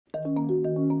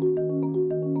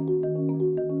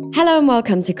Hello and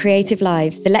welcome to Creative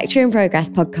Lives, the Lecture in Progress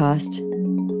podcast.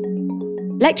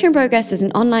 Lecture in Progress is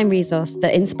an online resource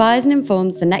that inspires and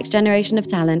informs the next generation of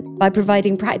talent by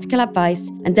providing practical advice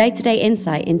and day-to-day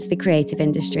insight into the creative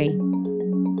industry.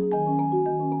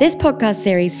 This podcast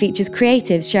series features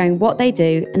creatives sharing what they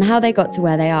do and how they got to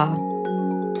where they are.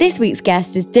 This week's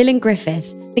guest is Dylan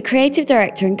Griffith, the creative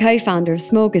director and co-founder of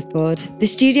Smorgasbord, the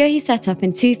studio he set up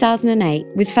in 2008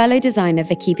 with fellow designer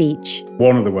Vicky Beach.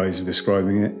 One of the ways of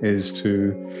describing it is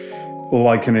to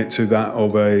liken it to that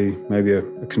of maybe a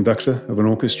conductor of an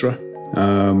orchestra.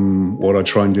 What I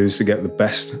try and do is to get the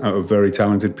best out of very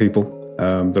talented people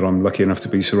that I'm lucky enough to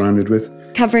be surrounded with.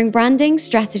 Covering branding,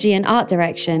 strategy and art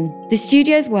direction, the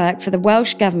studio's work for the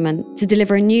Welsh Government to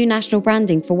deliver a new national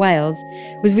branding for Wales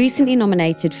was recently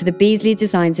nominated for the Beazley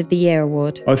Designs of the Year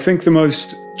award. I think the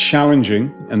most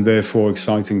challenging and therefore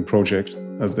exciting project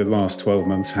of the last 12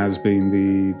 months has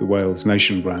been the Wales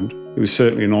Nation brand. It was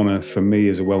certainly an honour for me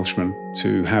as a Welshman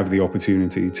to have the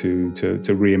opportunity to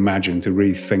reimagine, to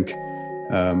rethink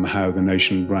how the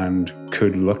Nation brand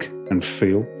could look and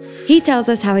feel. He tells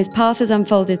us how his path has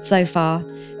unfolded so far,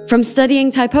 from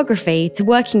studying typography to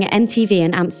working at MTV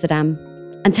in Amsterdam,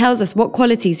 and tells us what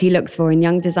qualities he looks for in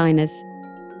young designers.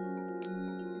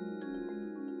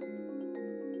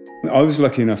 I was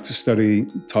lucky enough to study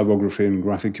typography and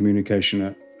graphic communication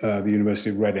at the University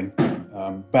of Reading.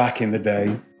 Back in the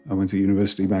day, I went to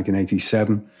university back in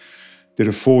 '87, did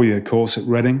a 4-year course at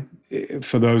Reading.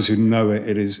 For those who know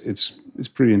it, it's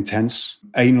pretty intense.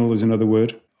 Anal is another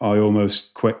word. I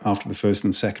almost quit after the first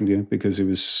and second year because it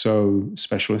was so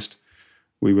specialist.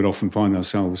 We would often find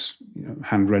ourselves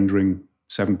hand rendering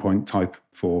 7-point type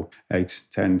for 8,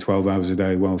 10, 12 hours a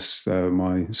day, whilst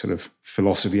my sort of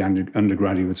philosophy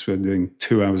undergraduates were doing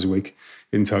 2 hours a week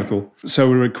in total.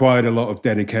 So we required a lot of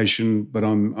dedication, but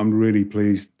I'm really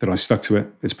pleased that I stuck to it.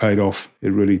 It's paid off.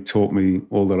 It really taught me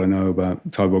all that I know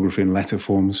about typography and letter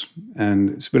forms, and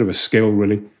it's a bit of a skill,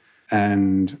 really.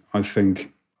 And I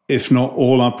think if not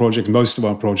all our projects, most of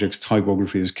our projects,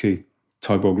 typography is key.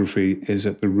 Typography is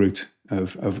at the root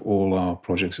of all our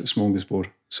projects at Smorgasbord.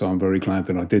 So I'm very glad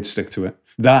that I did stick to it.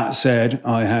 That said,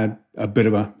 I had a bit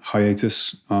of a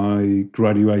hiatus. I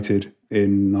graduated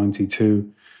in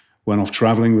 '92, went off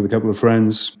traveling with a couple of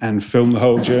friends and filmed the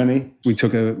whole journey. We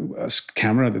took a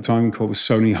camera at the time called the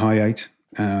Sony Hi8.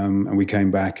 And we came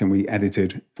back and we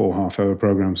edited 4 half-hour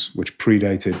programs, which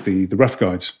predated the rough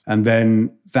guides. And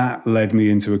then that led me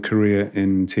into a career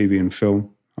in TV and film.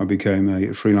 I became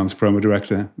a freelance promo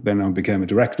director. Then I became a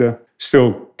director.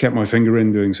 Still kept my finger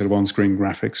in doing sort of on-screen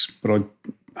graphics, but I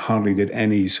hardly did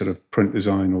any sort of print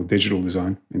design or digital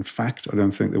design. In fact, I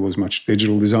don't think there was much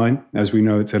digital design as we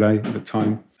know it today at the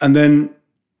time. And then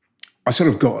I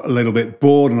sort of got a little bit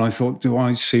bored and I thought, do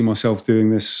I see myself doing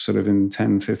this sort of in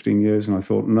 10, 15 years? And I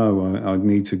thought, no, I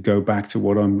need to go back to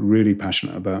what I'm really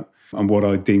passionate about and what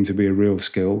I deem to be a real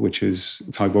skill, which is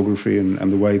typography and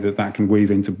the way that that can weave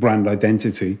into brand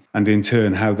identity and in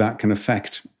turn how that can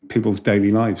affect people's daily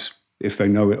lives, if they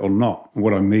know it or not. And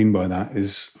what I mean by that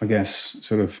is, I guess,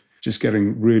 sort of just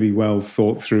getting really well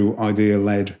thought through,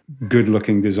 idea-led,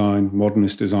 good-looking design,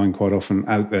 modernist design quite often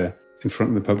out there in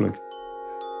front of the public.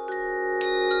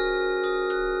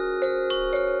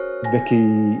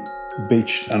 Vicky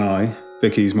Beach and I,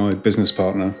 Vicky's my business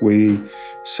partner, we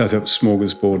set up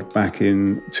Smorgasbord back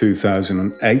in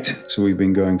 2008. So we've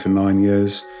been going for 9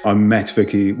 years. I met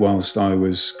Vicky whilst I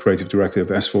was creative director of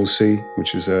S4C,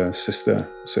 which is a sister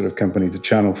sort of company to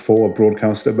Channel 4, a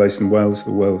broadcaster based in Wales,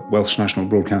 the Welsh national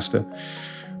broadcaster.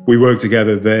 We worked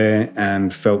together there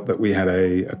and felt that we had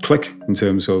a click in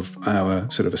terms of our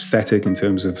sort of aesthetic, in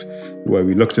terms of the way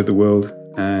we looked at the world.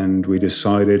 And we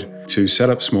decided to set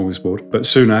up Smorgasbord. But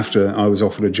soon after, I was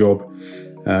offered a job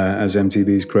as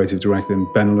MTV's creative director in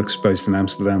Benelux, based in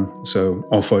Amsterdam. So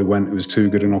off I went. It was too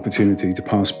good an opportunity to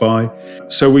pass by.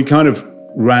 So we kind of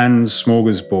ran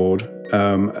Smorgasbord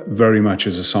very much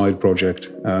as a side project.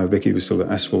 Vicky was still at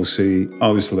S4C. I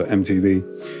was still at MTV.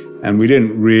 And we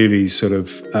didn't really sort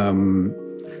of,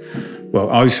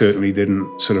 I certainly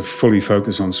didn't sort of fully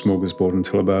focus on Smorgasbord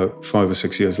until about 5 or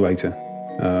 6 years later.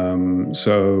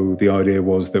 So the idea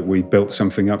was that we built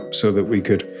something up so that we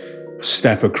could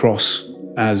step across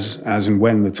as and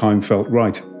when the time felt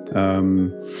right.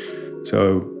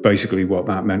 So basically what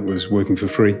that meant was working for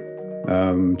free,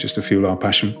 just to fuel our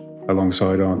passion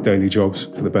alongside our daily jobs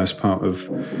for the best part of,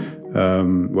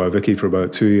 Vicky for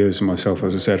about 2 years and myself,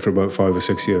 as I said, for about 5 or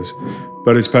 6 years.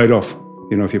 But it's paid off.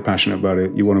 You know, if you're passionate about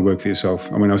it, you want to work for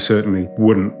yourself. I mean, I certainly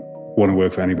wouldn't want to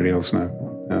work for anybody else now.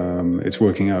 It's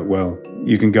working out well.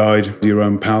 You can guide your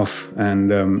own path, and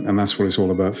that's what it's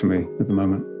all about for me at the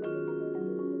moment.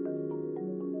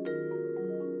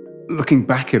 looking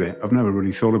back at it, I've never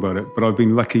really thought about it, but I've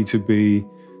been lucky to be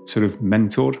sort of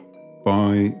mentored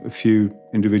by a few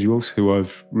individuals who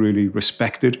I've really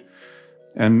respected.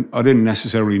 And I didn't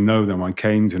necessarily know them. I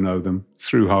came to know them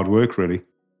through hard work, really.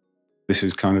 This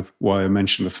is kind of why I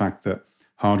mentioned the fact that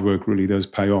hard work really does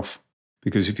pay off.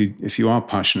 Because if you are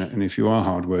passionate and if you are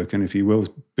hard work and if you will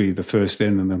be the first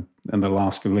in and the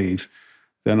last to leave,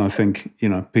 then I think,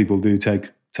 people do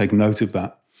take note of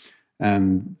that.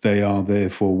 And they are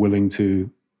therefore willing to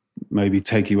maybe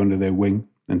take you under their wing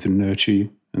and to nurture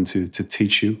you and to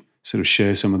teach you, sort of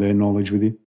share some of their knowledge with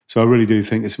you. So I really do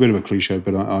think it's a bit of a cliche,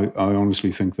 but I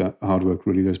honestly think that hard work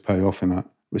really does pay off in that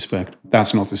respect.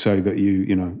 That's not to say that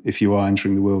if you are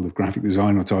entering the world of graphic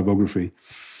design or typography,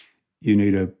 you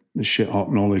need a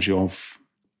shit-hot knowledge of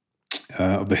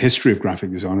the history of graphic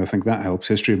design. I think that helps.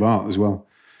 History of art as well.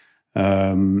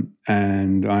 And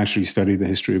I actually studied the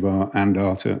history of art and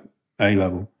art at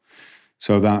A-level.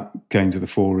 So that came to the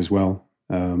fore as well,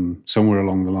 somewhere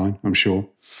along the line, I'm sure.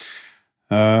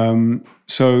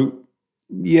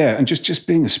 Yeah, and just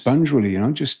being a sponge, really,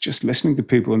 just listening to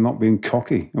people and not being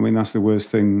cocky. I mean, that's the worst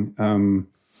thing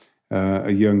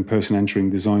a young person entering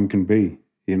design can be,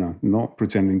 not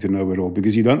pretending to know it all,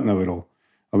 because you don't know it all.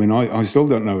 I mean, I still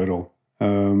don't know it all.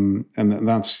 And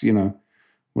that's,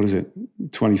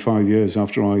 25 years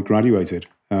after I graduated.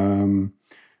 But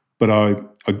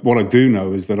what I do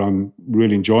know is that I'm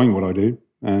really enjoying what I do,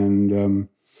 and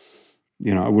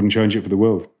I wouldn't change it for the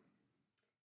world.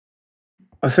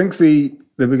 I think the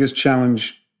biggest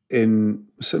challenge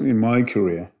certainly in my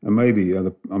career, and maybe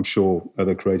I'm sure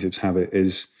other creatives have it,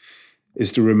 is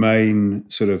to remain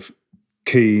sort of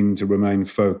keen, to remain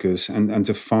focused, and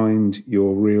to find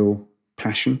your real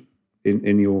passion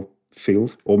in your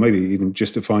field, or maybe even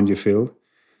just to find your field.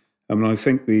 I mean, I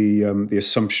think the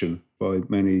assumption by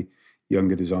many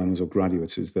younger designers or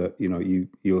graduates is that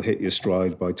you'll hit your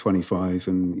stride by 25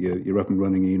 and you're up and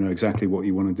running and you know exactly what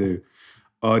you want to do.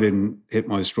 I didn't hit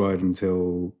my stride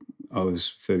until I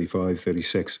was 35,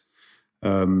 36.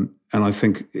 And I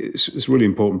think it's a really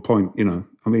important point,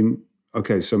 I mean,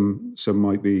 okay, some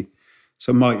might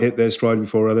hit their stride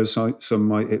before others, some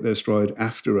might hit their stride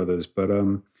after others, but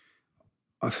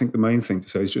I think the main thing to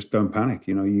say is just don't panic.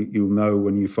 You'll know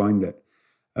when you find it.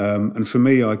 And for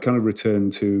me, I kind of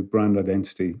returned to brand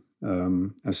identity,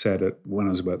 as said, when I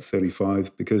was about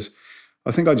 35, because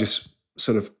I think I just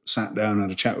sort of sat down and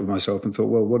had a chat with myself and thought,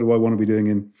 well, what do I want to be doing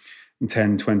in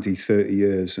 10, 20, 30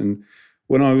 years? And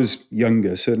when I was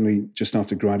younger, certainly just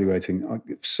after graduating,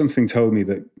 something told me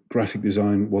that graphic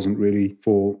design wasn't really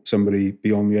for somebody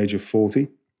beyond the age of 40.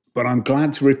 But I'm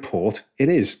glad to report it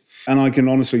is. And I can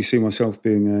honestly see myself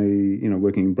being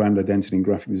working in brand identity and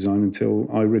graphic design until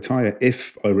I retire,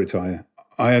 if I retire.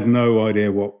 I had no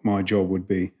idea what my job would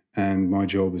be, and my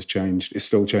job has changed. It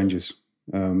still changes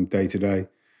day to day.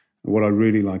 What I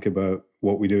really like about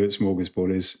what we do at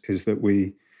Smorgasbord is that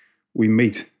we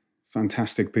meet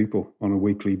fantastic people on a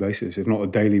weekly basis, if not a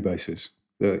daily basis.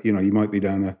 You might be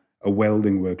down a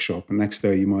welding workshop, and next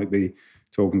day you might be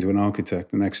talking to an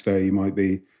architect, the next day you might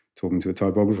be talking to a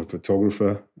typographer,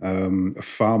 photographer, a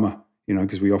farmer,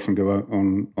 because we often go out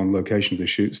on location to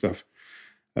shoot stuff.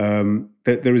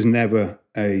 There is never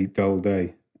a dull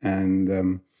day,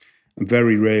 and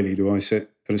very rarely do I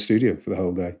sit at a studio for the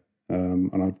whole day.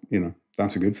 And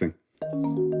that's a good thing.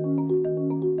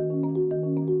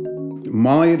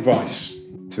 My advice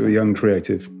to a young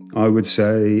creative, I would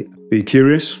say, be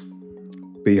curious,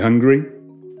 be hungry,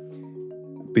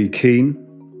 be keen,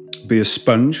 be a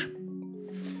sponge.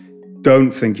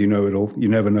 Don't think you know it all. You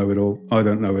never know it all. I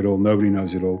don't know it all. Nobody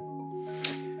knows it all.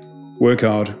 Work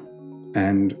hard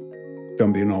and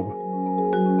don't be a knob.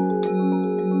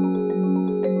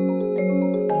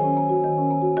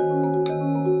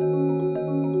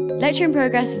 Lecture in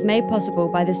Progress is made possible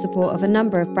by the support of a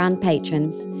number of brand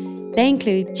patrons. They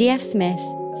include GF Smith,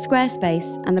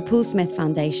 Squarespace, and the Paul Smith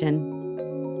Foundation.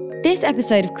 This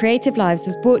episode of Creative Lives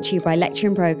was brought to you by Lecture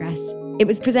in Progress. It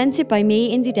was presented by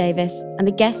me, Indy Davis, and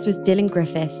the guest was Dylan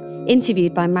Griffith,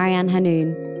 interviewed by Marianne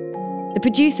Hanoun. The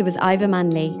producer was Ivor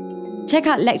Manley. Check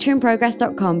out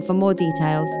lectureinprogress.com for more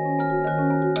details.